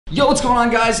Yo, what's going on,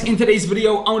 guys? In today's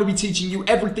video, I'm going to be teaching you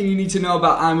everything you need to know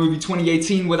about iMovie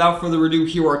 2018. Without further ado,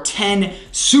 here are 10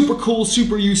 super cool,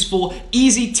 super useful,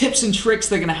 easy tips and tricks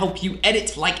that are going to help you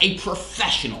edit like a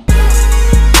professional.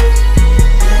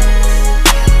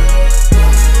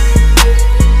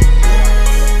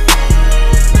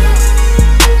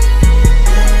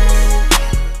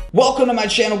 Welcome to my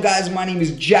channel, guys. My name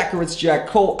is Jack, or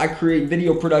ItsJackCole. I create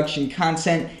video production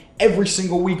content every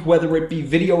single week, whether it be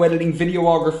video editing,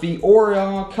 videography,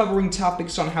 or covering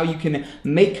topics on how you can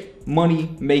make money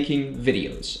making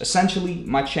videos. Essentially,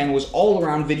 my channel is all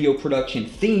around video production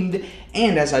themed,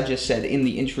 and as I just said in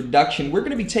the introduction, we're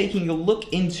going to be taking a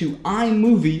look into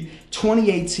iMovie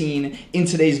 2018 in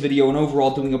today's video, and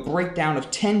overall doing a breakdown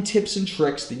of 10 tips and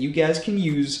tricks that you guys can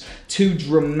use to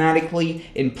dramatically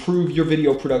improve your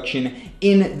video production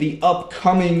in the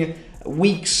upcoming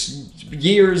weeks,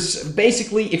 years.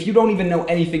 Basically, if you don't even know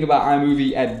anything about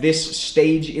iMovie at this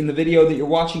stage in the video that you're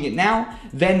watching it now,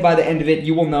 then by the end of it,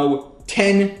 you will know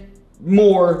 10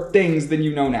 more things than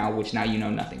you know now, which now you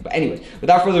know nothing. But anyways,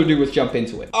 without further ado, let's jump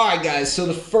into it. Alright guys, so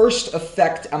the first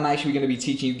effect I'm actually going to be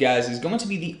teaching you guys is going to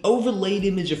be the overlaid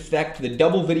image effect, the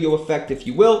double video effect, if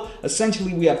you will.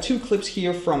 Essentially, we have two clips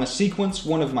here from a sequence,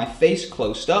 one of my face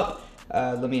closed up.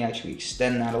 Let me actually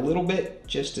extend that a little bit,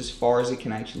 just as far as it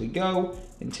can actually go,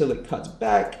 until it cuts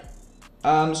back.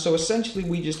 So essentially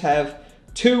we just have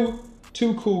two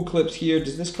cool clips here.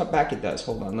 Does this cut back? It does.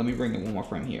 Hold on, let me bring it one more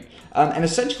frame here. And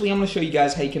essentially I'm going to show you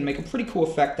guys how you can make a pretty cool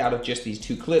effect out of just these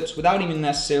two clips without even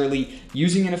necessarily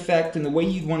using an effect. And the way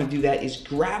you'd want to do that is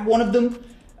grab one of them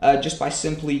just by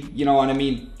simply, you know what I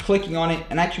mean, clicking on it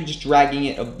and actually just dragging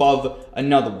it above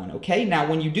another one, okay? Now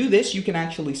when you do this, you can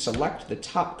actually select the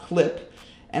top clip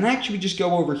and actually just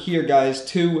go over here, guys,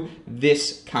 to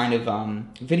this kind of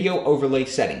video overlay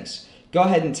settings. Go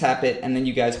ahead and tap it, and then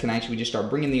you guys can actually just start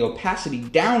bringing the opacity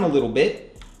down a little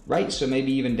bit, right? So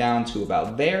maybe even down to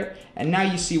about there. And now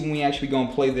you see when we actually go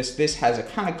and play this, this has a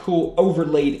kind of cool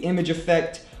overlaid image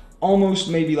effect, almost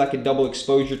maybe like a double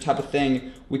exposure type of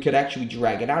thing. We could actually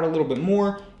drag it out a little bit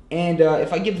more. And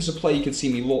if I give this a play, you can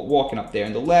see me walking up there.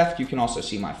 On the left, you can also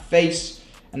see my face.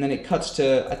 And then it cuts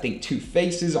to, I think, two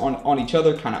faces on each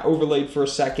other, kind of overlaid for a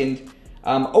second.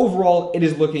 Overall, it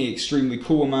is looking extremely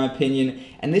cool in my opinion,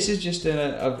 and this is just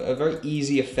a very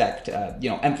easy effect, you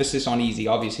know, emphasis on easy.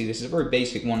 Obviously, this is a very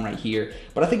basic one right here,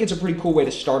 but I think it's a pretty cool way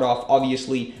to start off.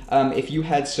 Obviously, if you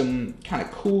had some kind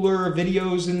of cooler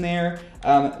videos in there,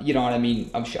 you know what I mean,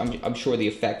 I'm sure the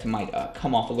effect might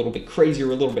come off a little bit crazier,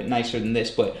 a little bit nicer than this,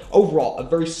 but overall, a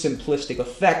very simplistic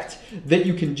effect that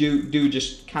you can do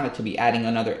just kind of to be adding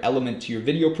another element to your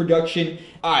video production.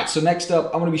 Alright, so next up,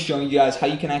 I'm going to be showing you guys how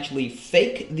you can actually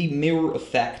fake the mirror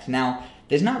effect. Now,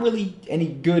 there's not really any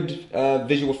good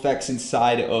visual effects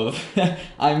inside of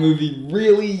iMovie.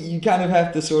 Really, you kind of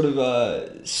have to sort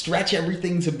of stretch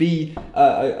everything to be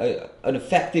an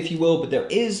effect, if you will. But there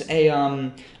is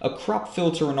a crop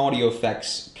filter and audio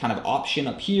effects kind of option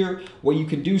up here where you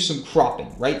can do some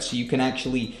cropping, right? So you can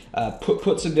actually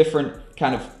put some different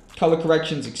kind of color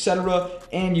corrections, etc.,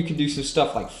 and you can do some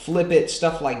stuff like flip it,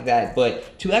 stuff like that.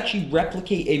 But to actually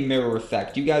replicate a mirror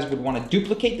effect, you guys would want to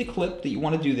duplicate the clip that you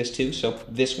want to do this to, so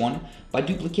this one. By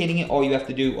duplicating it, all you have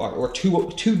to do, or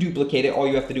to duplicate it, all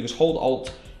you have to do is hold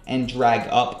Alt and drag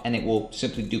up, and it will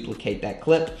simply duplicate that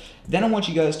clip. Then I want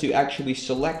you guys to actually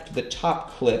select the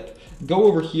top clip, go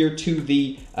over here to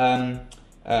the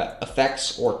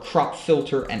effects, or crop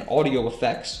filter and audio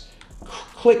effects,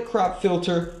 click crop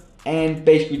filter, and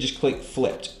basically just click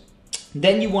flipped.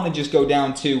 Then you want to just go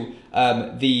down to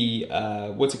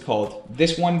what's it called?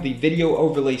 This one, the video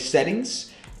overlay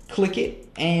settings. Click it,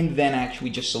 and then actually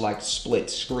just select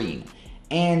split screen.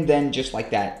 And then just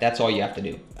like that, that's all you have to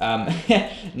do.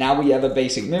 Now we have a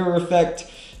basic mirror effect.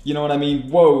 You know what I mean?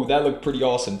 Whoa, that looked pretty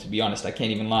awesome, to be honest. I can't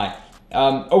even lie.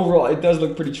 Overall, it does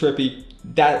look pretty trippy.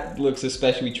 That looks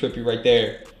especially trippy right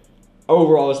there.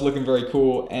 Overall, it's looking very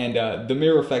cool, and the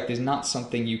mirror effect is not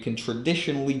something you can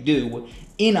traditionally do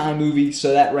in iMovie,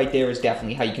 so that right there is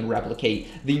definitely how you can replicate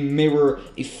the mirror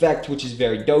effect, which is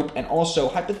very dope. And also,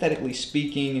 hypothetically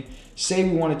speaking, say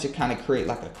we wanted to kind of create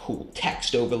like a cool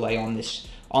text overlay on this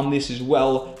as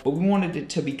well, but we wanted it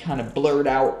to be kind of blurred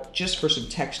out just for some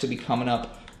text to be coming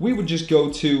up. We would just go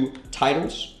to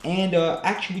titles and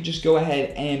actually just go ahead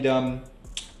and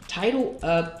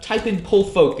type in pull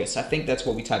focus. I think that's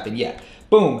what we type in, yeah.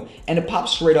 Boom, and it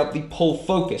pops straight up the pull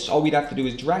focus. All we'd have to do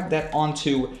is drag that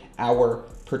onto our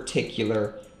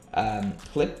particular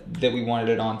clip that we wanted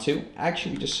it onto.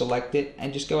 Actually, just select it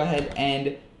and just go ahead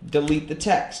and delete the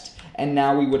text. And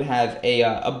now we would have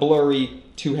a blurry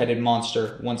two-headed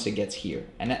monster once it gets here.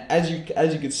 And as you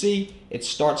can see, it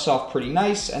starts off pretty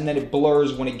nice, and then it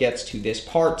blurs when it gets to this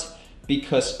part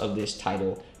because of this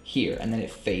title here, and then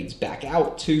it fades back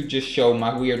out to just show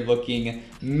my weird looking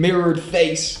mirrored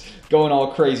face going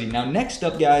all crazy. Now next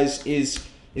up, guys, is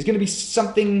going to be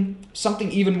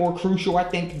something even more crucial. I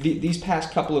think these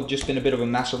past couple have just been a bit of a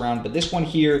mess around, but this one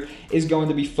here is going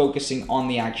to be focusing on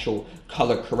the actual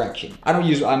color correction. I don't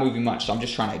use iMovie much, so I'm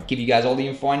just trying to give you guys all the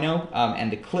info I know. And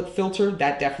the clip filter,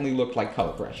 that definitely looked like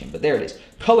color correction, but there it is.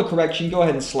 Color correction, go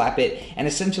ahead and slap it. And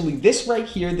essentially this right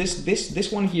here,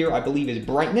 this one here, I believe is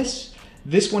brightness.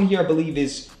 This one here, I believe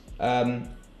is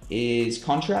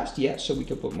contrast. Yeah, so we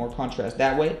could put more contrast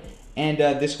that way. And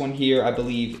this one here, I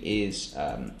believe, is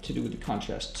to do with the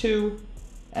contrast too.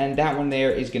 And that one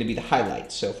there is going to be the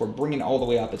highlight. So if we're bringing it all the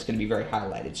way up, it's going to be very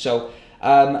highlighted. So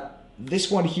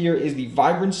this one here is the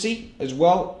vibrancy as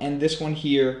well. And this one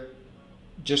here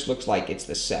just looks like it's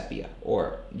the sepia.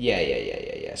 Or,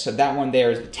 yeah. So that one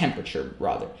there is the temperature,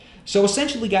 rather. So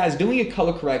essentially, guys, doing a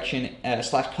color correction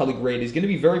 / color grade is going to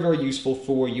be very, very useful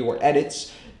for your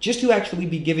edits, just to actually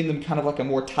be giving them kind of like a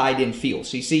more tied-in feel.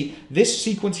 So you see, this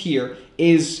sequence here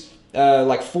is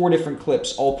like 4 different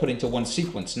clips all put into one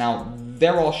sequence. Now,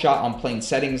 they're all shot on plain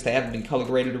settings. They haven't been color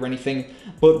graded or anything.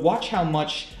 But watch how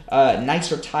much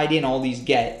nicer tied in all these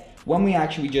get when we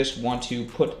actually just want to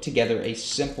put together a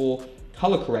simple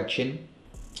color correction,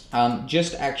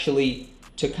 just actually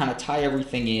to kind of tie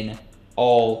everything in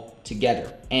all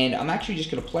together. And I'm actually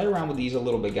just going to play around with these a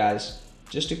little bit, guys,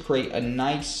 just to create a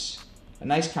nice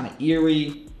kind of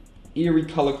eerie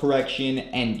color correction.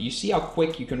 And you see how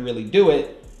quick you can really do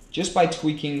it just by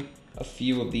tweaking a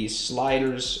few of these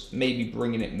sliders, maybe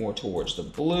bringing it more towards the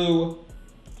blue.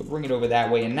 We'll bring it over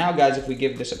that way. And now, guys, if we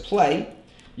give this a play,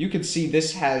 you can see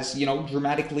this has, you know,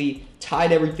 dramatically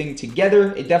tied everything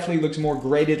together. It definitely looks more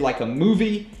graded like a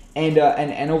movie. And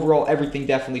overall, everything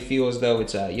definitely feels as though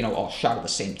it's you know, all shot at the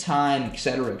same time,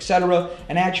 etc., etc.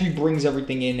 And actually brings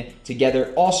everything in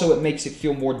together. Also, it makes it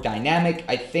feel more dynamic.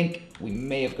 I think we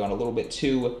may have gone a little bit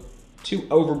too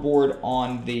overboard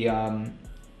on the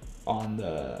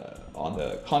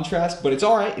contrast, but it's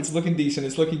all right. It's looking decent.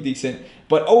 It's looking decent.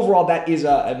 But overall, that is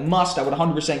a must. I would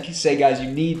 100% say, guys, you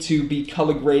need to be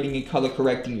color grading and color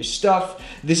correcting your stuff.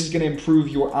 This is going to improve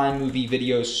your iMovie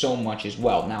videos so much as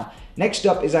well. Now, next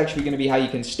up is actually going to be how you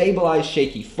can stabilize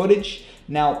shaky footage.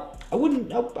 Now, I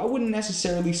wouldn't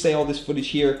necessarily say all this footage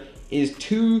here is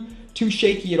too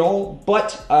shaky at all,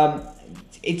 but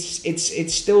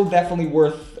it's still definitely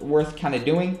worth kind of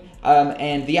doing.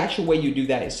 And the actual way you do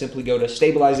that is simply go to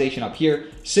stabilization up here,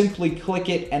 simply click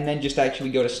it, and then just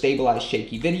actually go to stabilize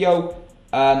shaky video,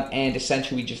 and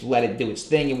essentially just let it do its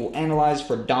thing. It will analyze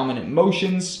for dominant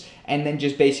motions, and then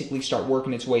just basically start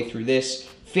working its way through this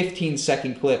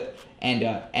 15-second clip,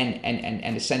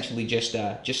 and essentially just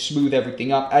smooth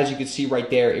everything up. As you can see right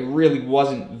there, it really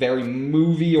wasn't very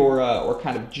movie or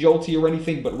kind of jolty or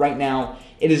anything, but right now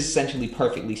it is essentially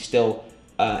perfectly still.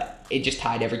 It just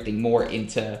tied everything more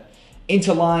into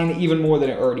line, even more than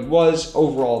it already was.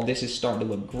 Overall, this is starting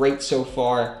to look great so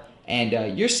far,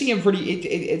 and you're seeing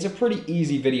it's a pretty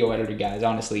easy video editor, guys.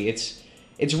 Honestly,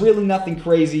 it's really nothing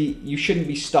crazy. You shouldn't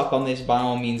be stuck on this by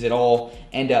all means at all.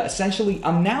 And essentially,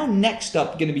 I'm now next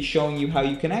up going to be showing you how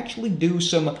you can actually do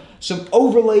some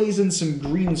overlays and some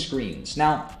green screens.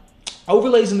 Now,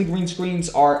 overlays and the green screens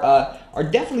are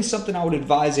definitely something I would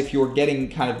advise if you're getting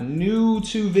kind of new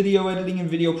to video editing and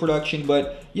video production,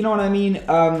 but you know what I mean?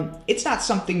 It's not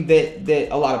something that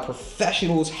a lot of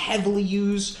professionals heavily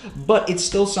use, but it's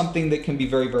still something that can be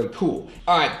very, very cool.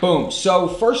 All right, boom. So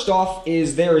first off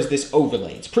there is this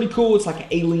overlay. It's pretty cool. It's like an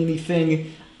alien-y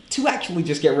thing. To actually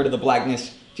just get rid of the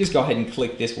blackness, just go ahead and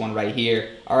click this one right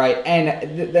here. All right,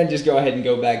 and then just go ahead and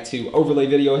go back to overlay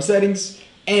video settings.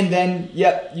 And then,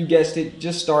 yep, you guessed it,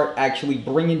 just start actually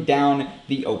bringing down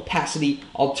the opacity.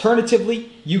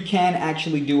 Alternatively, you can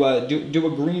actually do a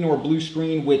green or blue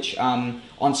screen, which on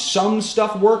some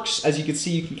stuff works. As you can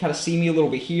see, you can kind of see me a little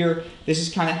bit here. This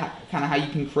is kind of how you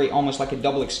can create almost like a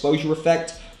double exposure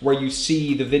effect, where you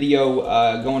see the video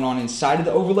going on inside of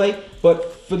the overlay.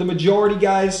 But for the majority,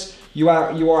 guys, you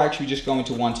are actually just going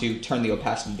to want to turn the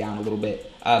opacity down a little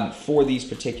bit for these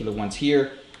particular ones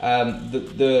here.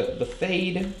 The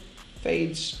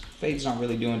fade's not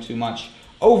really doing too much.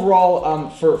 Overall,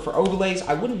 for overlays,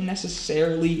 I wouldn't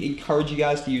necessarily encourage you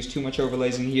guys to use too much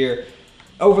overlays in here.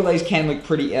 Overlays can look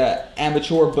pretty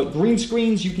amateur, but green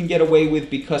screens you can get away with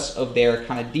because of their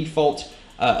kind of default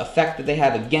effect that they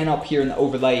have, again, up here in the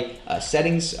overlay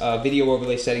settings, video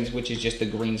overlay settings, which is just the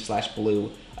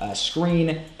green/blue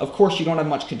screen. Of course, you don't have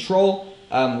much control.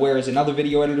 Whereas in other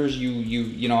video editors,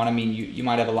 you know what I mean, you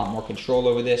might have a lot more control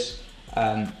over this,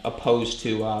 opposed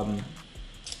to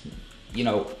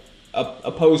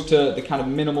opposed to the kind of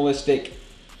minimalistic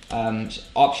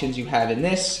options you have in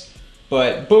this.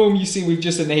 But boom, you see we've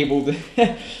just enabled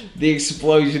the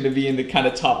explosion to be in the kind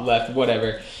of top left,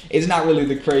 whatever. It's not really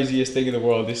the craziest thing in the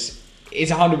world. It's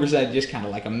 100% just kind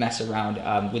of like a mess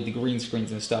around with the green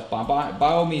screens and stuff. By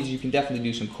all means, you can definitely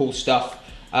do some cool stuff.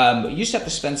 You just have to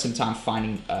spend some time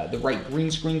finding the right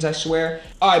green screens, I swear.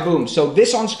 All right, boom. So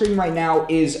this on screen right now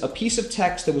is a piece of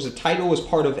text that was a title as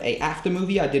part of a after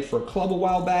movie I did for a club a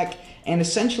while back. And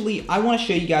essentially, I want to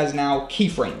show you guys now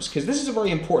keyframes, because this is a very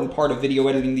important part of video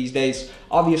editing these days.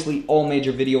 Obviously, all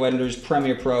major video editors,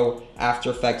 Premiere Pro,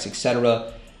 After Effects,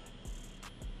 etc.,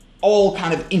 all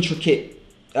kind of intricate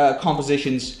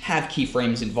compositions have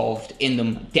keyframes involved in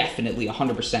them. Definitely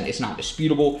 100%, it's not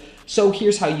disputable. So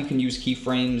here's how you can use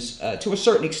keyframes to a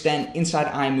certain extent inside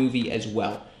iMovie as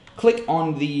well. Click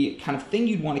on the kind of thing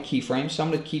you'd want to keyframe. So I'm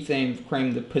going to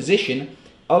keyframe the position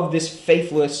of this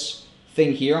faithless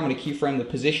thing here. I'm going to keyframe the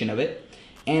position of it.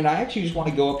 And I actually just want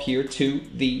to go up here to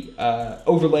the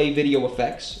overlay video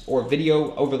effects or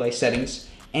video overlay settings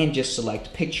and just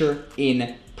select picture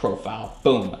in profile.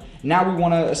 Boom. Now we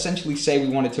want to essentially say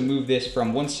we wanted to move this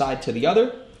from one side to the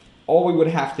other. All we would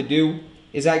have to do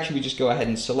is actually just go ahead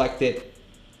and select it.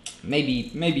 Maybe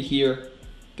here.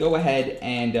 Go ahead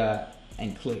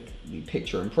and click the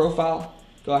picture in profile.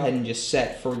 Go ahead and just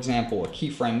set, for example, a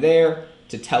keyframe there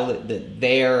to tell it that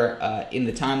there in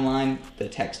the timeline the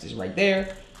text is right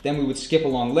there. Then we would skip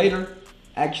along later,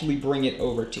 actually bring it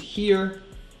over to here,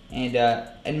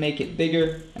 and make it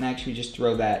bigger, and actually just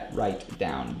throw that right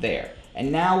down there. And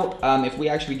now, if we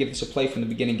actually give this a play from the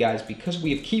beginning, guys, because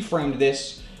we have keyframed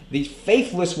this, the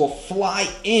faithless will fly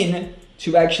in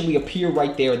to actually appear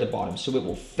right there at the bottom. So it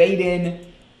will fade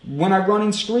in. When I run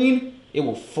in screen, it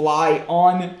will fly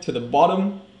on to the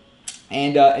bottom.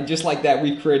 And just like that,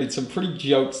 we've created some pretty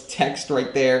jokes text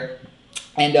right there.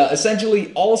 And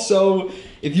essentially, also,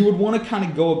 if you would want to kind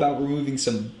of go about removing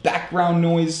some background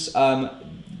noise,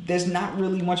 there's not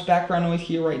really much background noise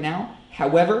here right now.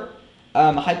 However,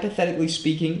 hypothetically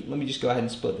speaking, let me just go ahead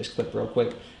and split this clip real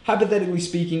quick. Hypothetically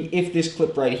speaking, if this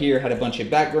clip right here had a bunch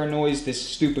of background noise, this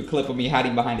stupid clip of me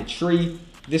hiding behind a tree,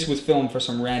 this was filmed for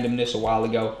some randomness a while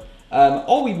ago.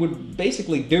 All we would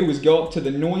basically do is go up to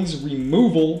the noise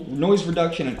removal, noise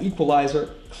reduction and equalizer,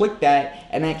 click that,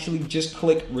 and actually just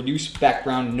click reduce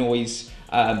background noise.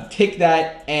 Tick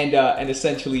that, and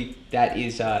essentially that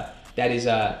is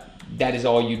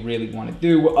all you'd really want to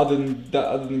do, other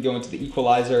than go into the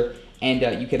equalizer,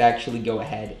 and you could actually go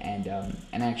ahead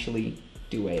and actually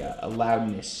do a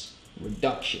loudness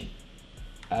reduction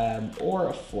or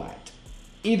a flat.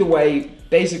 Either way,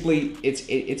 basically,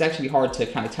 it's actually hard to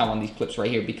kind of tell on these clips right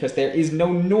here because there is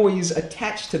no noise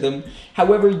attached to them.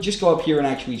 However, you just go up here and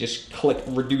actually just click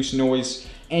reduce noise,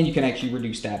 and you can actually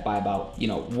reduce that by about,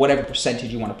 whatever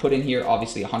percentage you want to put in here.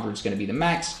 Obviously, 100 is going to be the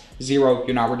max. 0,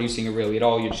 you're not reducing it really at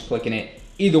all. You're just clicking it.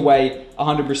 Either way,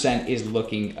 100% is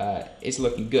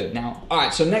looking good. Now, all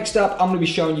right. So next up, I'm going to be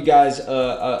showing you guys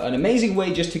an amazing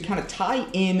way just to kind of tie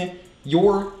in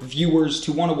your viewers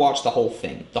to want to watch the whole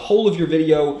thing, the whole of your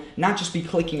video, not just be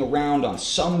clicking around on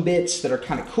some bits that are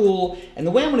kind of cool. And the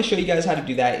way I'm going to show you guys how to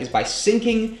do that is by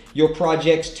syncing your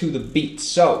projects to the beats.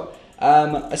 So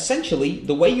essentially,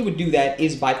 the way you would do that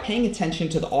is by paying attention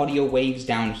to the audio waves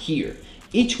down here.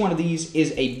 Each one of these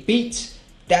is a beat.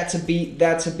 That's a beat,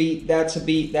 that's a beat, that's a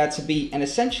beat, that's a beat. And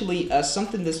essentially,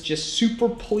 something that's just super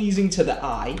pleasing to the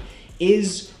eye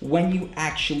is when you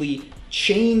actually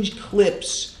change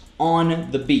clips on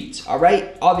the beat. All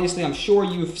right, obviously I'm sure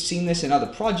you've seen this in other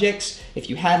projects. If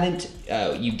you haven't,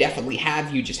 you definitely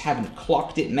have. You just haven't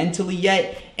clocked it mentally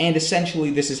yet. And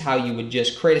essentially this is how you would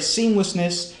just create a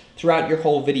seamlessness throughout your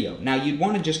whole video. Now you'd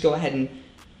want to just go ahead and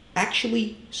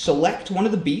actually select one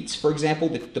of the beats, for example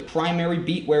the primary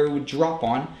beat where it would drop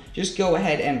on. Just go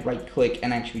ahead and right click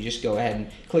and actually just go ahead and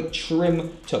click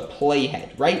trim to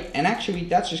playhead, right? And actually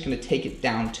that's just going to take it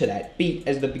down to that beat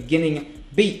as the beginning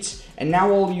beat. And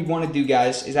now all you want to do,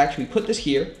 guys, is actually put this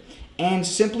here and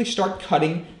simply start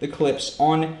cutting the clips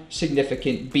on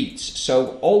significant beats.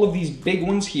 So all of these big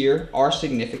ones here are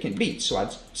significant beats. So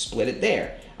I'd split it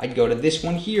there. I'd go to this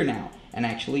one here now and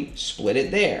actually split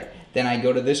it there. Then I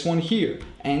go to this one here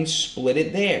and split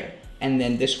it there. And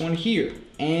then this one here.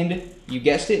 And you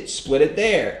guessed it, split it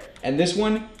there. And this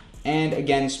one, and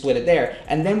again, split it there.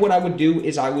 And then what I would do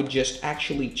is I would just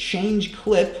actually change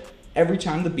clip every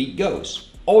time the beat goes.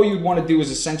 All you'd want to do is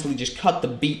essentially just cut the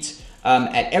beat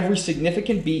at every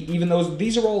significant beat, even though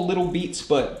these are all little beats,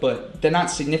 but they're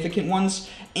not significant ones,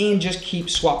 and just keep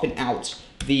swapping out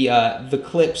the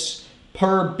clips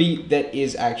per beat that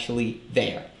is actually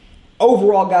there.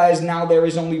 Overall, guys, now there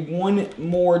is only one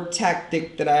more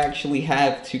tactic that I actually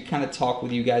have to kind of talk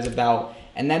with you guys about,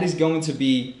 and that is going to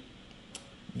be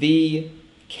the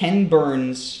Ken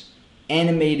Burns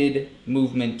animated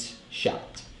movement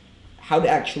shot. How to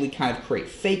actually kind of create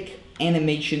fake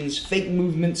animations, fake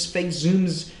movements, fake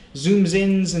zooms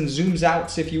ins and zooms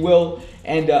outs, if you will.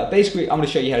 And basically, I'm going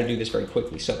to show you how to do this very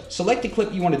quickly. So select the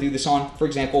clip you want to do this on. For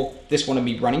example, this one of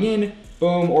me running in,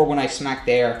 boom, or when I smack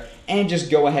there, and just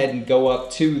go ahead and go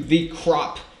up to the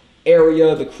crop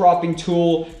area, the cropping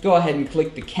tool, go ahead and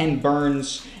click the Ken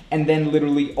Burns, and then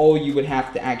literally all you would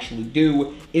have to actually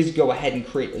do is go ahead and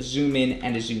create a zoom in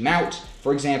and a zoom out.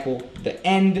 For example, the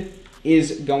end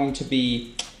is going to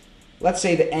be, let's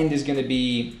say the end is going to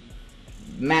be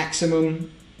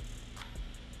maximum,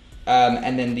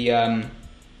 and then the,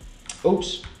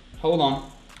 oops, hold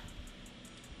on.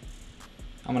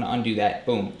 I'm going to undo that,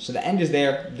 boom. So the end is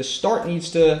there. The start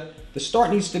needs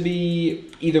to be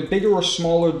either bigger or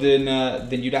smaller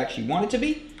than you'd actually want it to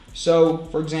be. So,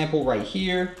 for example, right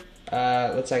here,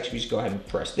 let's actually just go ahead and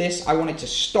press this. I want it to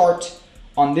start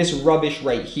on this rubbish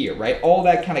right here, right? All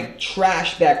that kind of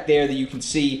trash back there that you can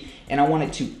see, and I want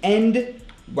it to end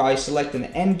by selecting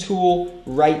the end tool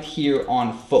right here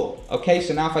on full. Okay,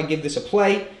 so now if I give this a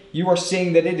play, you are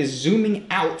seeing that it is zooming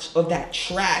out of that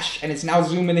trash, and it's now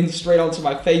zooming in straight onto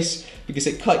my face because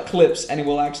it cut clips, and it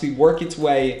will actually work its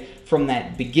way from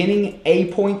that beginning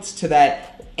A point to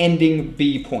that ending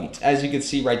B point. As you can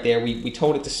see right there, we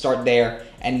told it to start there,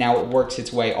 and now it works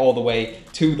its way all the way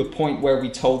to the point where we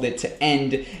told it to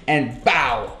end, and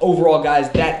bow! Overall, guys,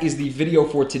 that is the video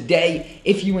for today.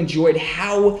 If you enjoyed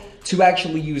how to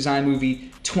actually use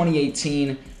iMovie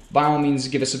 2018, by all means,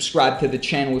 give a subscribe to the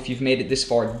channel. If you've made it this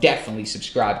far, definitely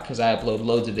subscribe, because I upload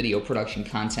loads of video production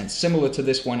content similar to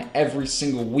this one every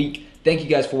single week. Thank you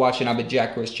guys for watching. I've been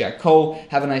ItsJackCole.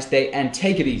 Have a nice day, and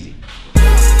take it easy.